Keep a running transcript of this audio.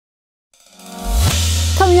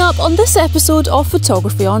up on this episode of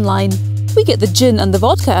Photography Online, we get the gin and the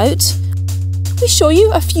vodka out, we show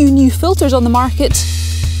you a few new filters on the market,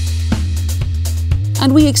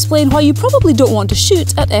 and we explain why you probably don't want to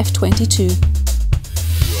shoot at f/22.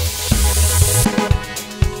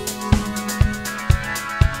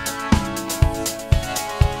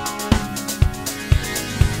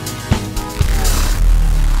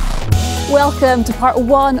 Welcome to part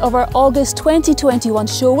one of our August 2021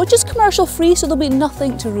 show, which is commercial free, so there'll be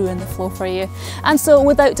nothing to ruin the flow for you. And so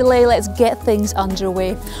without delay, let's get things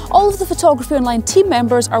underway. All of the Photography Online team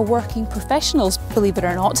members are working professionals, believe it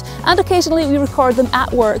or not, and occasionally we record them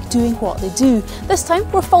at work doing what they do. This time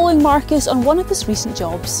we're following Marcus on one of his recent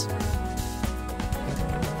jobs.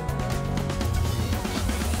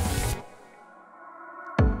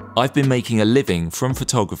 I've been making a living from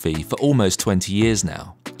photography for almost 20 years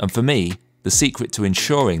now, and for me, the secret to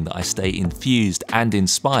ensuring that I stay infused and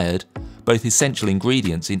inspired, both essential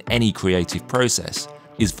ingredients in any creative process,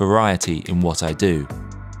 is variety in what I do.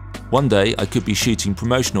 One day I could be shooting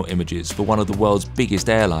promotional images for one of the world's biggest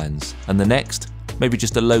airlines, and the next, maybe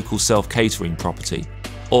just a local self-catering property,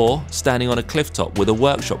 or standing on a cliff top with a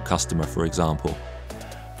workshop customer, for example.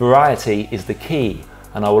 Variety is the key,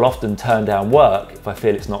 and I will often turn down work if I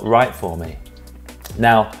feel it's not right for me.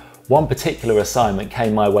 Now, one particular assignment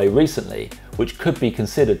came my way recently, which could be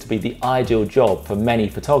considered to be the ideal job for many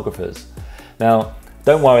photographers. Now,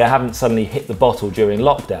 don't worry, I haven't suddenly hit the bottle during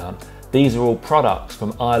lockdown. These are all products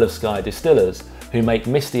from Isle of Skye distillers who make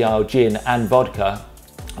Misty Isle gin and vodka,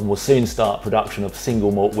 and will soon start production of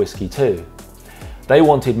single malt whiskey too. They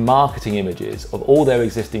wanted marketing images of all their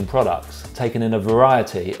existing products taken in a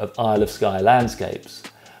variety of Isle of Skye landscapes.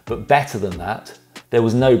 But better than that, there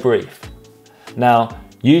was no brief. Now,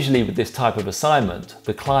 usually with this type of assignment,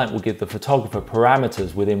 the client will give the photographer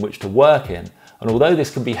parameters within which to work in, and although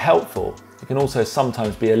this can be helpful, it can also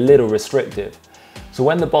sometimes be a little restrictive. So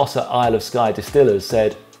when the boss at Isle of Skye distillers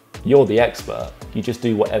said, "You're the expert, you just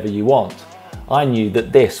do whatever you want," I knew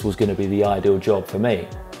that this was going to be the ideal job for me.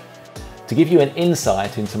 To give you an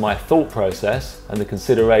insight into my thought process and the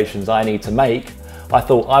considerations I need to make, I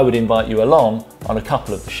thought I would invite you along on a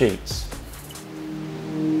couple of the shoots.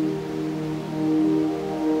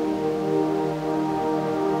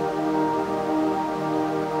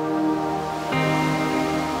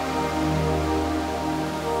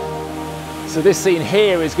 So this scene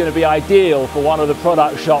here is going to be ideal for one of the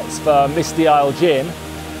product shots for Misty Isle Gin,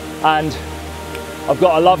 and I've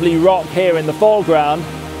got a lovely rock here in the foreground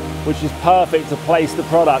which is perfect to place the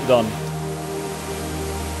product on.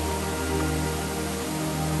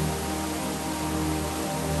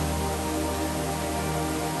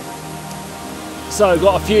 So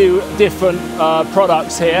got a few different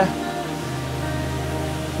products here.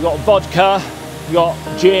 We've got vodka, we've got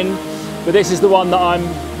gin, but this is the one that I'm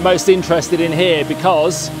most interested in here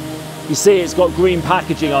because you see it's got green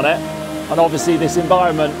packaging on it, and obviously this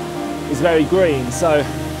environment is very green, so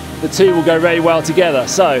the two will go very well together.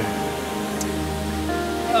 So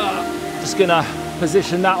just gonna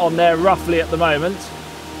position that on there roughly at the moment.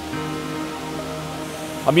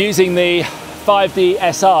 I'm using the 5D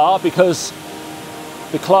SR because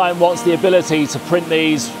the client wants the ability to print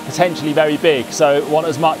these potentially very big, so want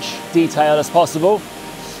as much detail as possible.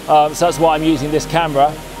 So that's why I'm using this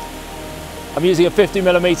camera. I'm using a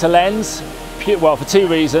 50mm lens, well, for two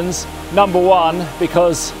reasons. Number one,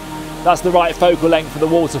 because that's the right focal length for the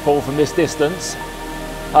waterfall from this distance.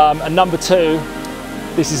 And number two,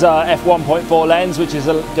 this is a f1.4 lens, which is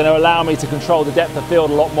going to allow me to control the depth of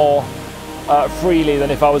field a lot more freely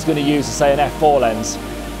than if I was going to use, say, an f4 lens.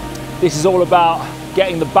 This is all about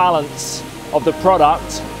getting the balance of the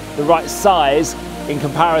product, the right size in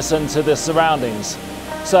comparison to the surroundings.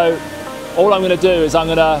 So all I'm going to do is I'm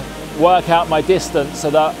going to work out my distance so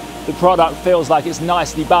that the product feels like it's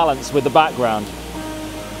nicely balanced with the background.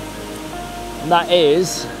 And that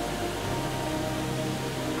is,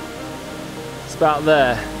 it's about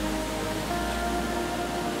there.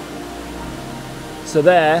 So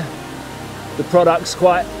there, the product's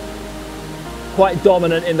quite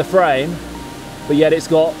dominant in the frame, but yet it's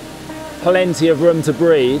got plenty of room to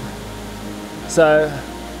breathe. So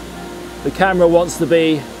the camera wants to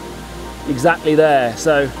be exactly there.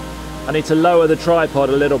 So I need to lower the tripod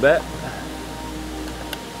a little bit.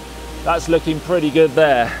 That's looking pretty good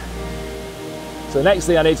there. So the next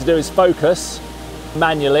thing I need to do is focus,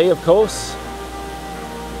 manually of course.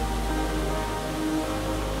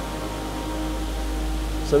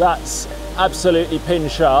 So that's absolutely pin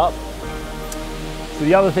sharp. So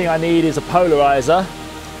the other thing I need is a polarizer,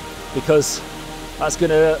 because that's going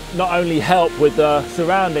to not only help with the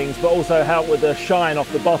surroundings but also help with the shine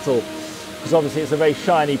off the bottle. because obviously it's a very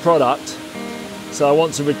shiny product. So I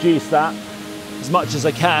want to reduce that as much as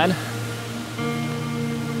I can.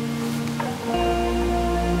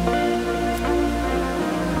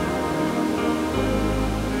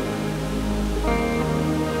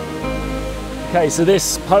 Okay, so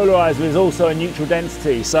this polarizer is also a neutral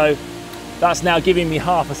density, so that's now giving me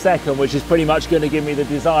half a second, which is pretty much going to give me the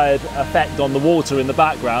desired effect on the water in the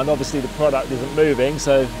background. Obviously the product isn't moving,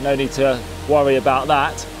 so no need to worry about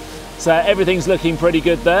that. So everything's looking pretty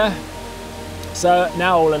good there. So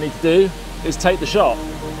now all I need to do is take the shot.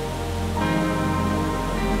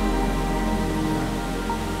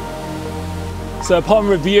 So upon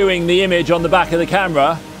reviewing the image on the back of the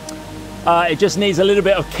camera, it just needs a little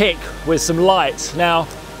bit of kick with some light. Now,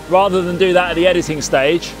 rather than do that at the editing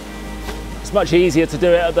stage, it's much easier to do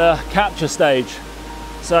it at the capture stage.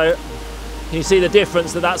 So you see the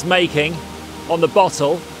difference that that's making on the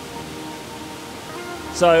bottle.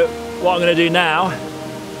 So what I'm going to do now,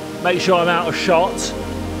 make sure I'm out of shot.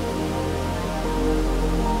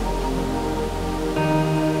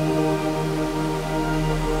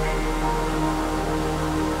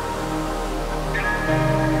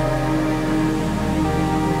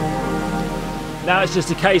 Now it's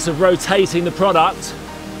just a case of rotating the product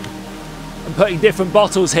and putting different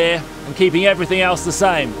bottles here and keeping everything else the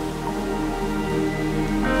same.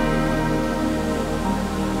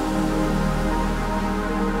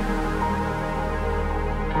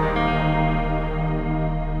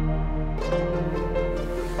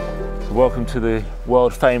 So welcome to the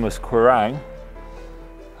world famous Quirang,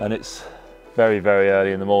 and it's very, very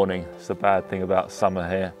early in the morning. It's the bad thing about summer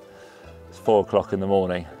here. It's 4 o'clock in the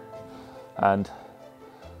morning, and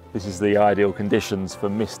this is the ideal conditions for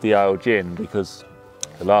misty Isle gin, because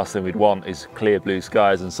the last thing we'd want is clear blue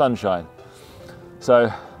skies and sunshine.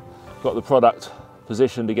 So got the product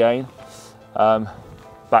positioned again.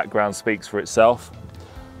 Background speaks for itself.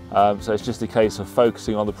 So it's just a case of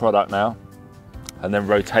focusing on the product now and then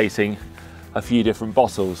rotating a few different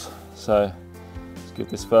bottles. So let's give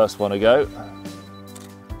this first one a go.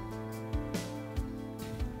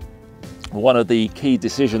 One of the key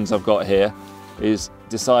decisions I've got here is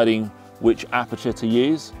deciding which aperture to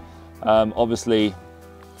use. Obviously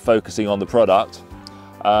focusing on the product,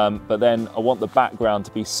 but then I want the background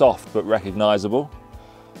to be soft but recognizable.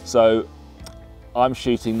 So I'm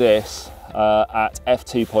shooting this at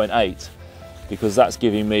f2.8 because that's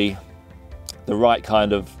giving me the right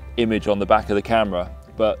kind of image on the back of the camera.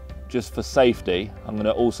 But just for safety, I'm going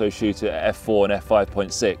to also shoot it at f4 and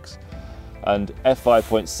f5.6. And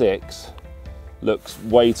f5.6 looks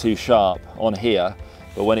way too sharp on here,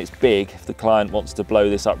 but when it's big, if the client wants to blow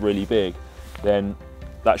this up really big, then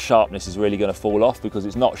that sharpness is really going to fall off because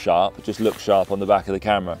it's not sharp, it just looks sharp on the back of the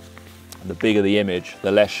camera. And the bigger the image,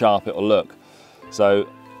 the less sharp it will look. So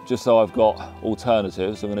just so I've got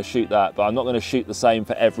alternatives, I'm going to shoot that, but I'm not going to shoot the same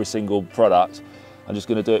for every single product. I'm just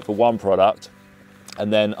going to do it for one product,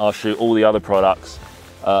 and then I'll shoot all the other products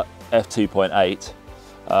at f2.8.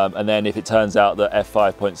 And then if it turns out that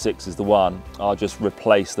f5.6 is the one, I'll just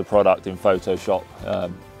replace the product in Photoshop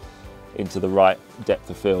into the right depth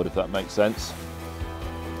of field, if that makes sense.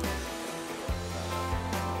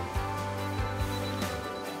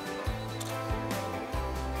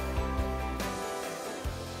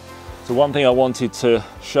 So one thing I wanted to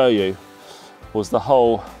show you was the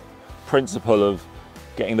whole principle of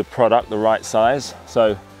getting the product the right size.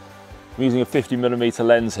 So I'm using a 50mm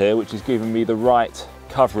lens here, which is giving me the right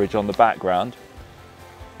coverage on the background.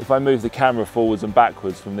 If I move the camera forwards and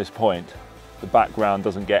backwards from this point, the background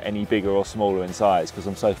doesn't get any bigger or smaller in size because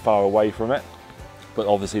I'm so far away from it, but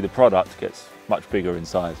obviously the product gets much bigger in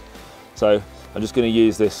size. So I'm just going to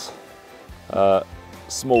use this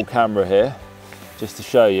small camera here just to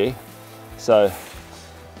show you. So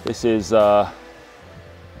this is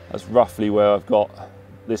that's roughly where I've got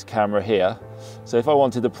this camera here. So if I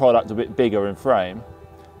wanted the product a bit bigger in frame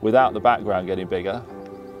without the background getting bigger,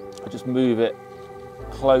 I just move it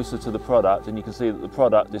closer to the product, and you can see that the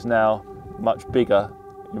product is now much bigger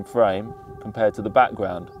in frame compared to the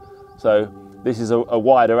background. So this is a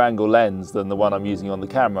wider angle lens than the one I'm using on the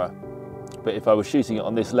camera, but if I was shooting it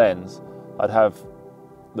on this lens, I'd have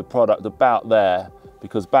the product about there,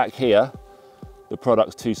 because back here the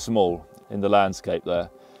product's too small in the landscape there.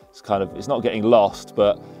 It's not getting lost,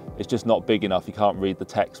 but it's just not big enough. You can't read the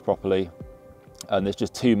text properly, and there's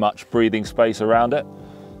just too much breathing space around it.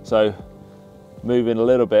 So moving a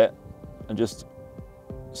little bit and just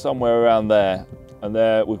somewhere around there, and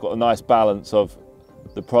there we've got a nice balance of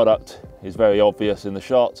the product is very obvious in the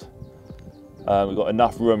shot. We've got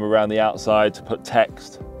enough room around the outside to put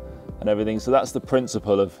text and everything. So that's the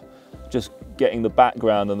principle of just getting the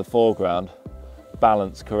background and the foreground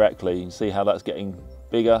balance correctly. You can see how that's getting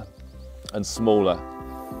bigger and smaller.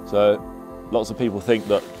 So lots of people think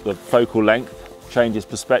that the focal length changes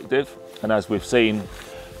perspective, and as we've seen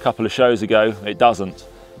a couple of shows ago, it doesn't.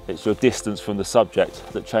 It's your distance from the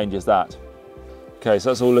subject that changes that. Okay, so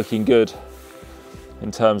that's all looking good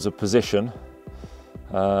in terms of position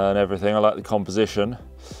and everything. I like the composition,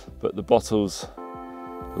 but the bottle's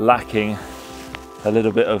lacking a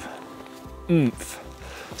little bit of oomph.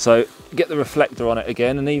 So get the reflector on it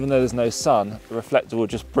again, and even though there's no sun, the reflector will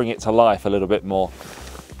just bring it to life a little bit more.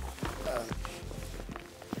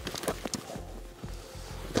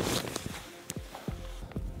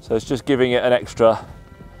 So it's just giving it an extra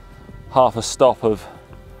half a stop of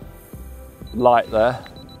light there.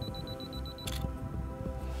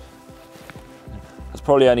 It's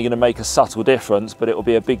probably only going to make a subtle difference, but it will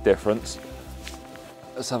be a big difference.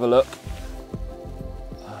 Let's have a look.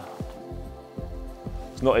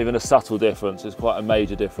 It's not even a subtle difference, it's quite a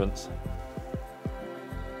major difference.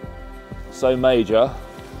 So major,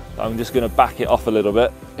 I'm just going to back it off a little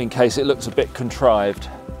bit in case it looks a bit contrived.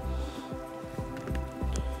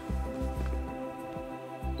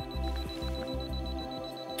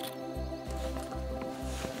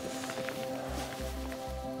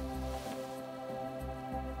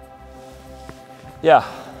 Yeah,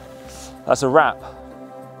 that's a wrap.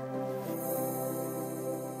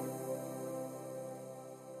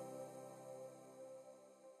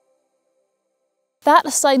 That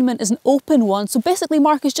assignment is an open one, so basically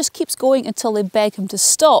Marcus just keeps going until they beg him to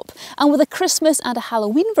stop. And with a Christmas and a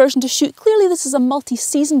Halloween version to shoot, clearly this is a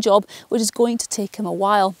multi-season job, which is going to take him a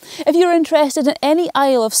while. If you're interested in any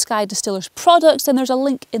Isle of Skye Distillers products, then there's a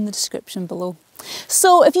link in the description below.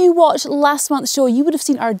 So if you watched last month's show, you would have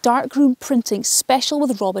seen our darkroom printing special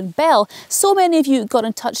with Robin Bell. So many of you got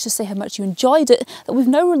in touch to say how much you enjoyed it that we've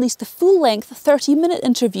now released the full-length 30-minute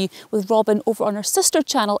interview with Robin over on our sister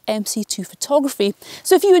channel MC2 Photography.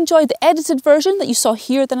 So if you enjoyed the edited version that you saw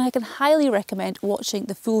here, then I can highly recommend watching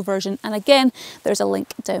the full version, and again there's a link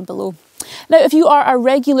down below. Now, if you are a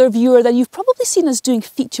regular viewer, then you've probably seen us doing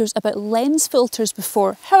features about lens filters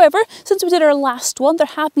before. However, since we did our last one, there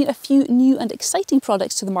have been a few new and exciting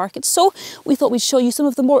products to the market, so we thought we'd show you some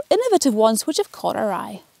of the more innovative ones which have caught our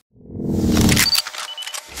eye.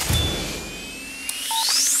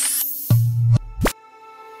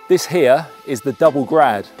 This here is the Double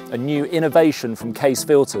Grad, a new innovation from Case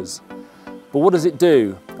Filters. But what does it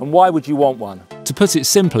do, and why would you want one? To put it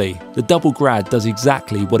simply, the Double Grad does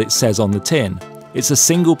exactly what it says on the tin. It's a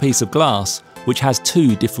single piece of glass which has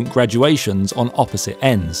two different graduations on opposite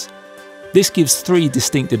ends. This gives three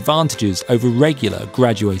distinct advantages over regular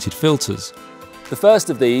graduated filters. The first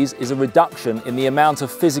of these is a reduction in the amount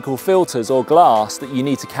of physical filters or glass that you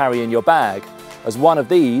need to carry in your bag, as one of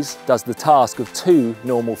these does the task of two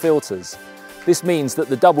normal filters. This means that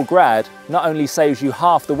the Double Grad not only saves you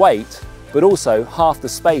half the weight, but also half the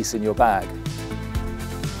space in your bag.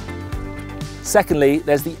 Secondly,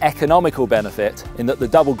 there's the economical benefit in that the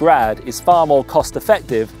Double Grad is far more cost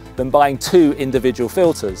effective than buying two individual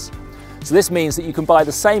filters. So this means that you can buy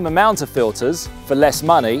the same amount of filters for less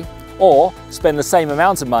money, or spend the same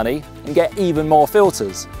amount of money and get even more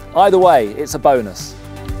filters. Either way, it's a bonus.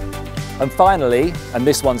 And finally, and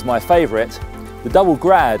this one's my favourite, the Double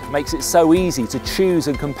Grad makes it so easy to choose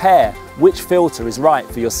and compare which filter is right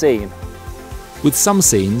for your scene. With some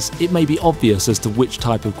scenes, it may be obvious as to which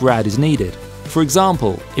type of grad is needed. For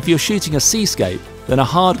example, if you're shooting a seascape, then a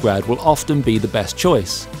hard grad will often be the best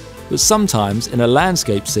choice. But sometimes in a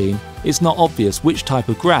landscape scene, it's not obvious which type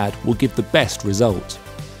of grad will give the best result.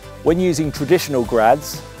 When using traditional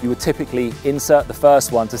grads, you would typically insert the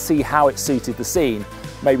first one to see how it suited the scene,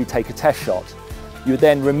 maybe take a test shot. You would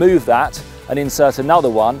then remove that and insert another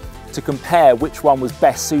one to compare which one was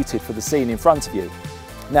best suited for the scene in front of you.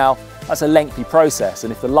 Now, that's a lengthy process,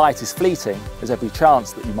 and if the light is fleeting, there's every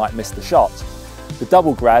chance that you might miss the shot. The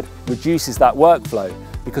Double Grad reduces that workflow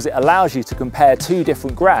because it allows you to compare two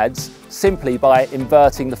different grads simply by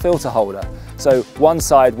inverting the filter holder. So one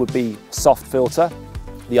side would be soft filter,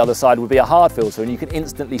 the other side would be a hard filter, and you can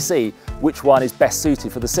instantly see which one is best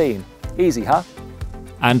suited for the scene. Easy, huh?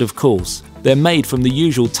 And of course, they're made from the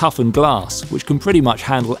usual toughened glass, which can pretty much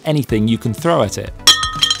handle anything you can throw at it.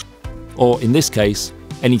 Or in this case,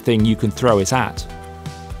 anything you can throw it at.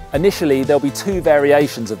 Initially, there'll be two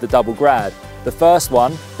variations of the Double Grad. The first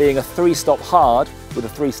one being a 3-stop hard with a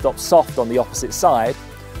 3-stop soft on the opposite side,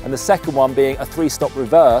 and the second one being a 3-stop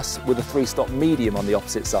reverse with a 3-stop medium on the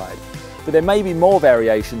opposite side. But there may be more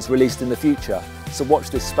variations released in the future, so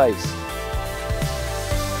watch this space.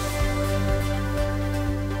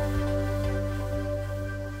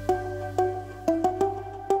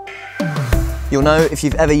 You'll know if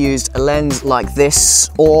you've ever used a lens like this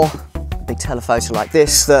or a big telephoto like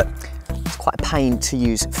this that it's quite a pain to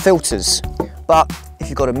use filters. But if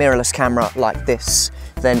you've got a mirrorless camera like this,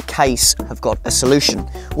 then Case have got a solution,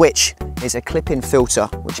 which is a clip-in filter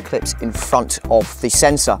which clips in front of the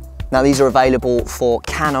sensor. Now these are available for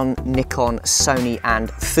Canon, Nikon, Sony and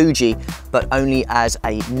Fuji, but only as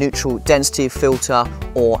a neutral density filter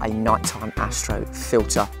or a nighttime astro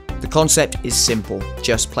filter. The concept is simple,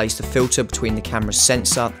 just place the filter between the camera's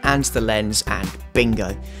sensor and the lens and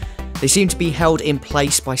bingo. They seem to be held in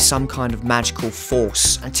place by some kind of magical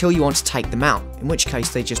force until you want to take them out, in which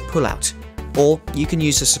case they just pull out. Or you can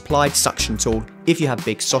use a supplied suction tool if you have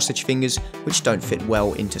big sausage fingers which don't fit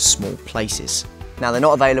well into small places. Now they're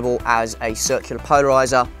not available as a circular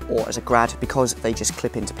polarizer or as a grad because they just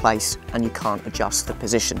clip into place and you can't adjust the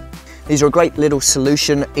position. These are a great little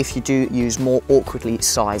solution if you do use more awkwardly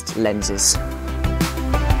sized lenses.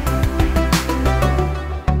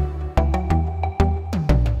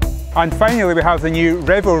 And finally we have the new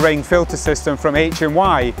Revel Ring filter system from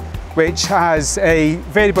HMY, which has a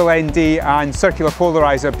variable ND and circular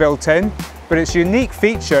polarizer built in. But its unique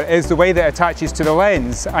feature is the way that it attaches to the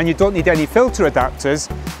lens, and you don't need any filter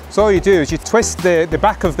adapters. So all you do is you twist the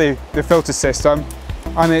back of the filter system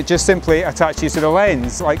and it just simply attaches to the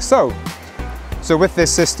lens, like so. So with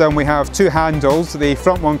this system we have two handles. The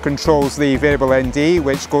front one controls the variable ND,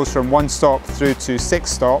 which goes from 1 stop through to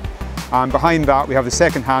 6 stop. And behind that we have the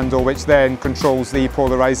second handle, which then controls the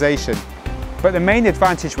polarization. But the main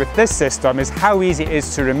advantage with this system is how easy it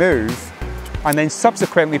is to remove and then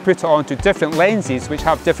subsequently put it onto different lenses which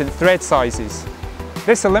have different thread sizes.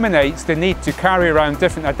 This eliminates the need to carry around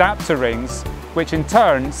different adapter rings, which in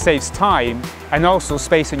turn saves time and also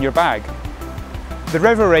space in your bag. The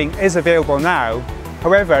Revel Ring is available now,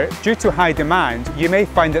 however, due to high demand, you may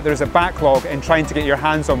find that there's a backlog in trying to get your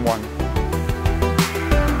hands on one.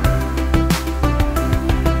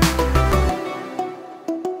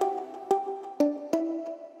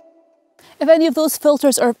 If any of those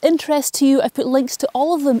filters are of interest to you, I've put links to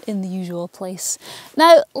all of them in the usual place.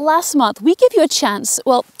 Now, last month we gave you a chance,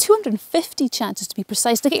 well, 250 chances to be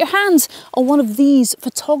precise, to get your hands on one of these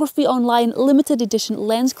Photography Online limited edition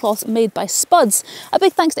lens cloths made by Spuds. A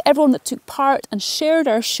big thanks to everyone that took part and shared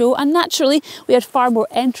our show, and naturally we had far more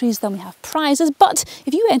entries than we have prizes, but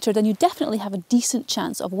if you entered then you definitely have a decent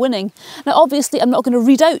chance of winning. Now obviously I'm not going to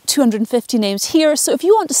read out 250 names here, so if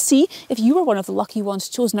you want to see if you were one of the lucky ones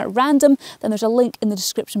chosen at random, then there's a link in the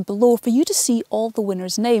description below for you to see all the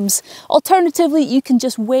winners' names. Alternatively, you can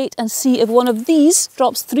just wait and see if one of these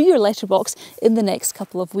drops through your letterbox in the next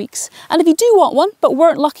couple of weeks. And if you do want one but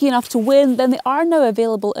weren't lucky enough to win, then they are now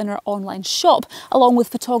available in our online shop, along with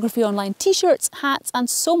Photography Online t-shirts, hats and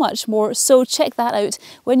so much more, so check that out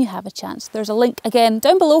when you have a chance. There's a link again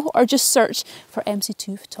down below, or just search for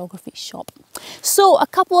MC2 Photography Shop. So a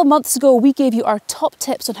couple of months ago we gave you our top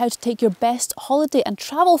tips on how to take your best holiday and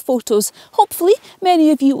travel photos. Hopefully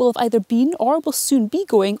many of you will have either been or will soon be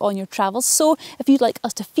going on your travels, so if you'd like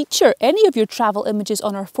us to feature any of your travel images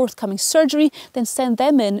on our forthcoming surgery, then send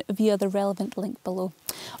them in via the relevant link below.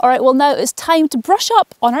 Alright, well now it's time to brush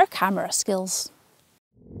up on our camera skills.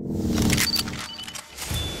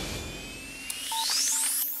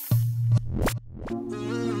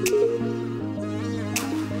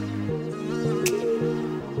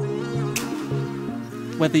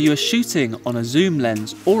 Whether you are shooting on a zoom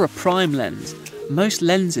lens or a prime lens, most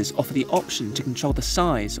lenses offer the option to control the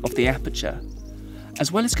size of the aperture.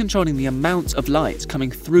 As well as controlling the amount of light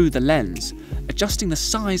coming through the lens, adjusting the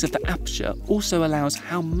size of the aperture also allows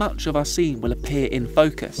how much of our scene will appear in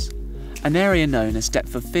focus, an area known as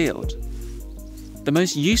depth of field. The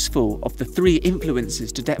most useful of the three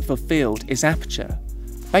influences to depth of field is aperture.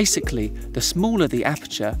 Basically, the smaller the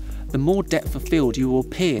aperture, the more depth of field you will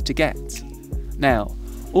appear to get. Now,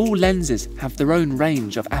 all lenses have their own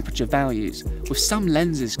range of aperture values, with some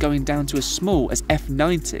lenses going down to as small as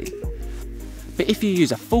f90. But if you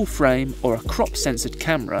use a full frame or a crop censored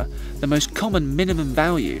camera, the most common minimum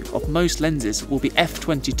value of most lenses will be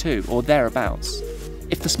f22 or thereabouts.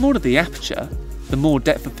 If the smaller the aperture, the more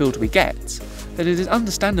depth of field we get, then it is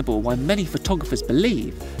understandable why many photographers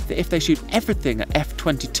believe that if they shoot everything at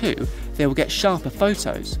f22, they will get sharper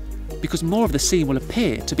photos, because more of the scene will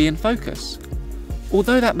appear to be in focus.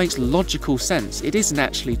 Although that makes logical sense, it isn't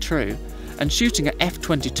actually true, and shooting at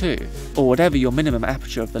f22, or whatever your minimum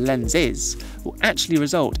aperture of the lens is, will actually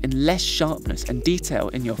result in less sharpness and detail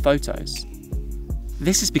in your photos.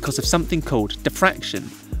 This is because of something called diffraction,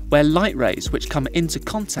 where light rays which come into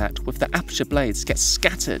contact with the aperture blades get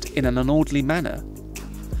scattered in an unorderly manner.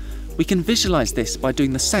 We can visualise this by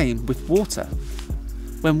doing the same with water.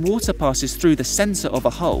 When water passes through the centre of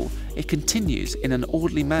a hole, it continues in an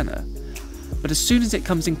orderly manner. But as soon as it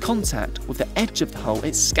comes in contact with the edge of the hole,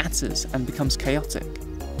 it scatters and becomes chaotic.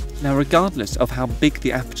 Now, regardless of how big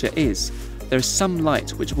the aperture is, there is some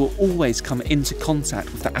light which will always come into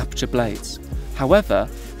contact with the aperture blades. However,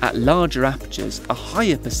 at larger apertures, a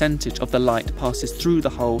higher percentage of the light passes through the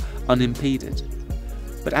hole unimpeded.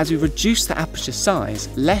 But as we reduce the aperture size,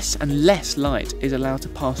 less and less light is allowed to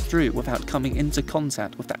pass through without coming into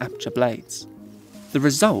contact with the aperture blades. The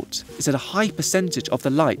result is that a high percentage of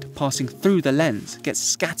the light passing through the lens gets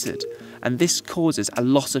scattered, and this causes a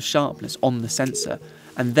loss of sharpness on the sensor,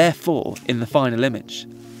 and therefore in the final image.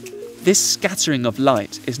 This scattering of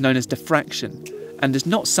light is known as diffraction, and is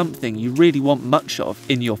not something you really want much of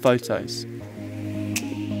in your photos.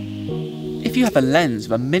 If you have a lens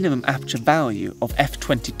with a minimum aperture value of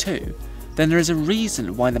f22, then there is a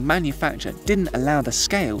reason why the manufacturer didn't allow the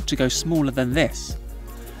scale to go smaller than this.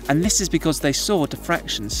 And this is because they saw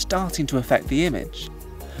diffraction starting to affect the image.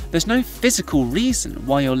 There's no physical reason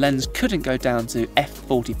why your lens couldn't go down to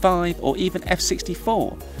f45 or even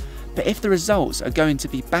f64, but if the results are going to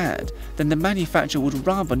be bad, then the manufacturer would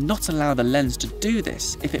rather not allow the lens to do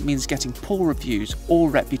this if it means getting poor reviews or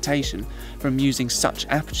reputation from using such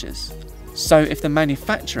apertures. So if the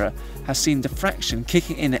manufacturer has seen diffraction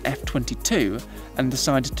kicking in at f22 and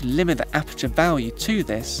decided to limit the aperture value to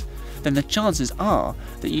this, then the chances are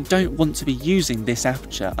that you don't want to be using this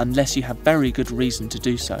aperture unless you have very good reason to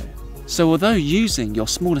do so. So although using your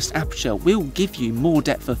smallest aperture will give you more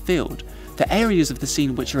depth of field, the areas of the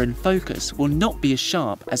scene which are in focus will not be as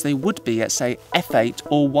sharp as they would be at, say, f8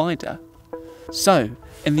 or wider. So,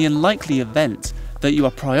 in the unlikely event that you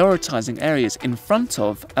are prioritising areas in front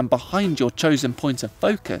of and behind your chosen point of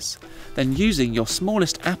focus, then using your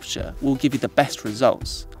smallest aperture will give you the best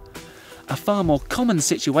results. A far more common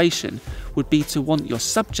situation would be to want your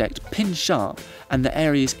subject pin sharp and the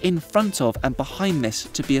areas in front of and behind this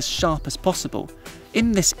to be as sharp as possible.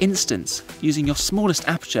 In this instance, using your smallest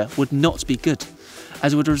aperture would not be good,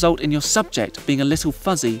 as it would result in your subject being a little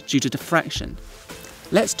fuzzy due to diffraction.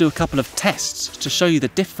 Let's do a couple of tests to show you the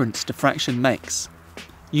difference diffraction makes.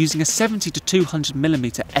 Using a 70 to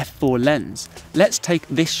 200mm f4 lens, let's take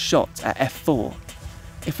this shot at f4.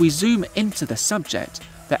 If we zoom into the subject,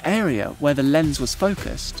 the area where the lens was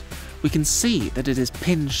focused, we can see that it is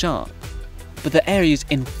pin sharp, but the areas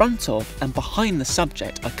in front of and behind the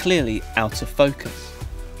subject are clearly out of focus.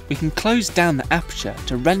 We can close down the aperture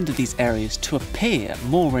to render these areas to appear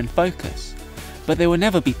more in focus, but they will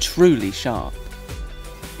never be truly sharp.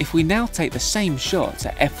 If we now take the same shot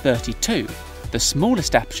at f32, the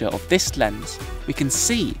smallest aperture of this lens, we can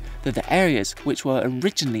see that the areas which were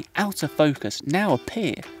originally out of focus now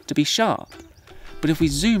appear to be sharp. But if we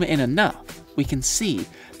zoom in enough, we can see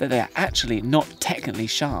that they are actually not technically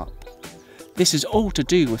sharp. This is all to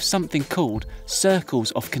do with something called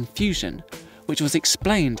circles of confusion, which was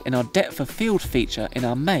explained in our depth of field feature in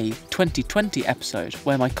our May 2020 episode,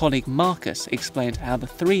 where my colleague Marcus explained how the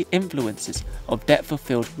 3 influences of depth of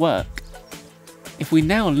field work. If we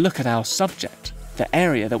now look at our subject, the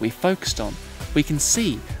area that we focused on, we can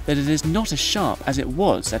see that it is not as sharp as it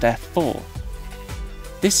was at f4.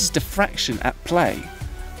 This is diffraction at play,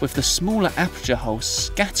 with the smaller aperture hole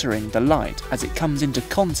scattering the light as it comes into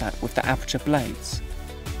contact with the aperture blades.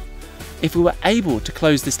 If we were able to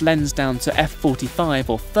close this lens down to f45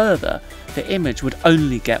 or further, the image would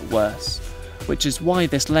only get worse, which is why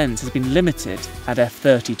this lens has been limited at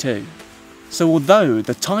f32. So although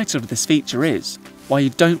the title of this feature is Why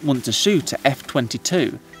You Don't Want to Shoot at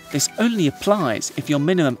f22, this only applies if your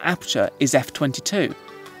minimum aperture is f22.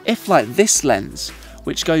 If, like this lens,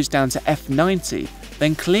 which goes down to f90,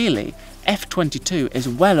 then clearly f22 is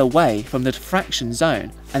well away from the diffraction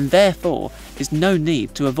zone and therefore is no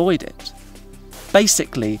need to avoid it.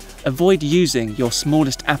 Basically, avoid using your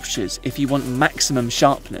smallest apertures if you want maximum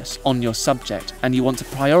sharpness on your subject and you want to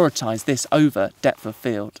prioritise this over depth of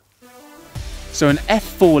field. So an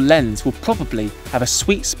f4 lens will probably have a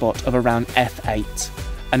sweet spot of around f8.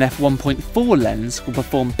 An f1.4 lens will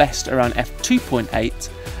perform best around f2.8,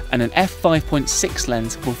 and an f5.6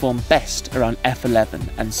 lens will perform best around f11,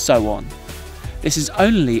 and so on. This is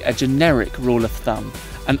only a generic rule of thumb,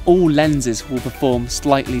 and all lenses will perform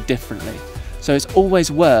slightly differently, so it's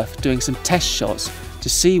always worth doing some test shots to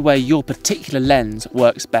see where your particular lens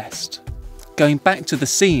works best. Going back to the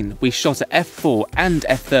scene we shot at f4 and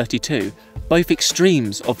f32, both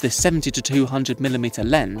extremes of this 70 to 200mm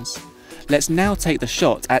lens, let's now take the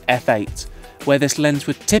shot at f8, where this lens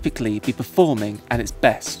would typically be performing at its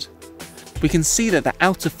best. We can see that the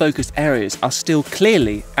out of focus areas are still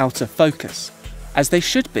clearly out of focus, as they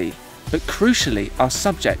should be, but crucially our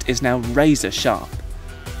subject is now razor sharp.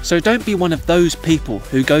 So don't be one of those people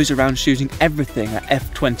who goes around shooting everything at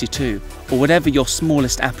f/22 or whatever your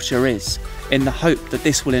smallest aperture is, in the hope that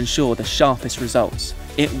this will ensure the sharpest results.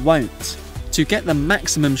 It won't. To get the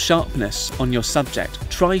maximum sharpness on your subject,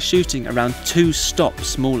 try shooting around 2 stops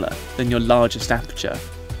smaller than your largest aperture.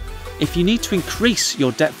 If you need to increase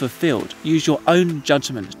your depth of field, use your own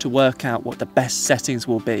judgment to work out what the best settings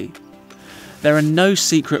will be. There are no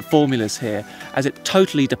secret formulas here, as it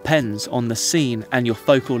totally depends on the scene and your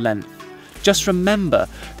focal length. Just remember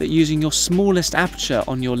that using your smallest aperture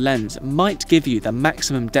on your lens might give you the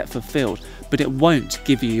maximum depth of field, but it won't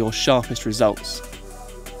give you your sharpest results.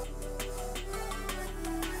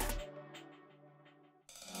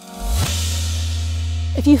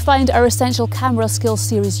 If you find our Essential Camera Skills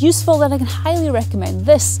series useful, then I can highly recommend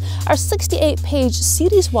this, our 68-page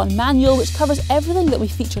Series 1 manual, which covers everything that we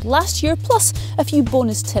featured last year, plus a few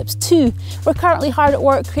bonus tips too. We're currently hard at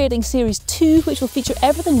work creating Series 2, which will feature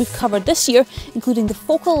everything we've covered this year, including the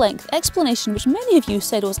focal length explanation, which many of you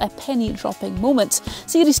said was a penny-dropping moment.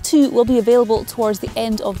 Series 2 will be available towards the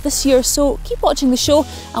end of this year, so keep watching the show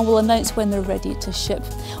and we'll announce when they're ready to ship.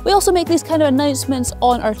 We also make these kind of announcements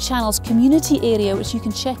on our channel's community area, which you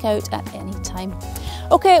can check out at any time.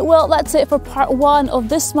 Okay, well that's it for part 1 of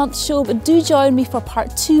this month's show, but do join me for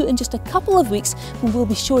part 2 in just a couple of weeks when we'll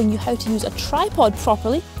be showing you how to use a tripod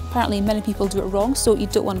properly. Apparently many people do it wrong, so you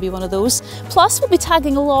don't want to be one of those. Plus, we'll be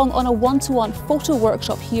tagging along on a one-to-one photo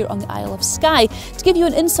workshop here on the Isle of Skye to give you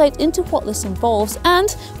an insight into what this involves,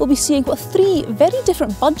 and we'll be seeing what 3 very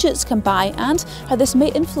different budgets can buy and how this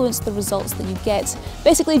may influence the results that you get.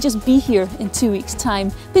 Basically, just be here in 2 weeks'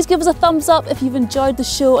 time. Please give us a thumbs up if you've enjoyed the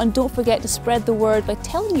show, and don't forget to spread the word by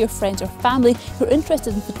telling your friends or family who are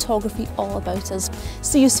interested in photography all about us.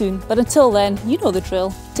 See you soon, but until then, you know the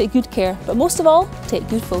drill. Take good care, but most of all, take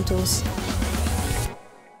good photos.